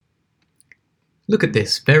Look at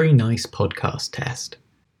this very nice podcast test.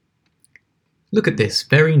 Look at this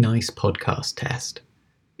very nice podcast test.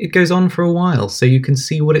 It goes on for a while so you can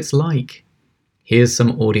see what it's like. Here's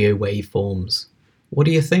some audio waveforms. What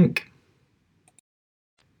do you think?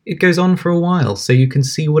 It goes on for a while so you can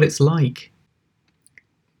see what it's like.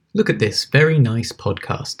 Look at this very nice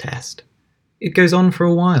podcast test. It goes on for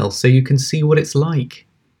a while so you can see what it's like.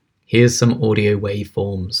 Here's some audio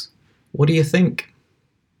waveforms. What do you think?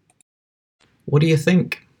 What do you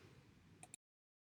think?